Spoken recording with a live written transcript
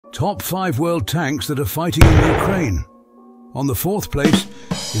Top 5 world tanks that are fighting in Ukraine. On the 4th place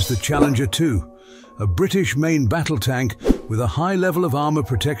is the Challenger 2, a British main battle tank with a high level of armor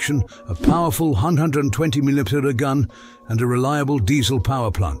protection, a powerful 120mm gun and a reliable diesel power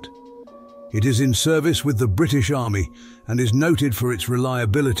plant. It is in service with the British Army and is noted for its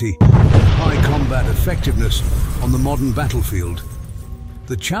reliability and high combat effectiveness on the modern battlefield.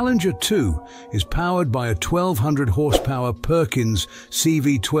 The Challenger 2 is powered by a 1200 horsepower Perkins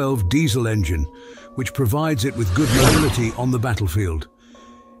CV12 diesel engine, which provides it with good mobility on the battlefield.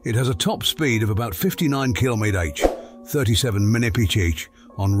 It has a top speed of about 59 km/h, 37 mph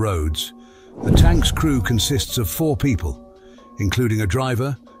on roads. The tank's crew consists of 4 people, including a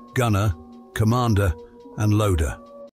driver, gunner, commander and loader.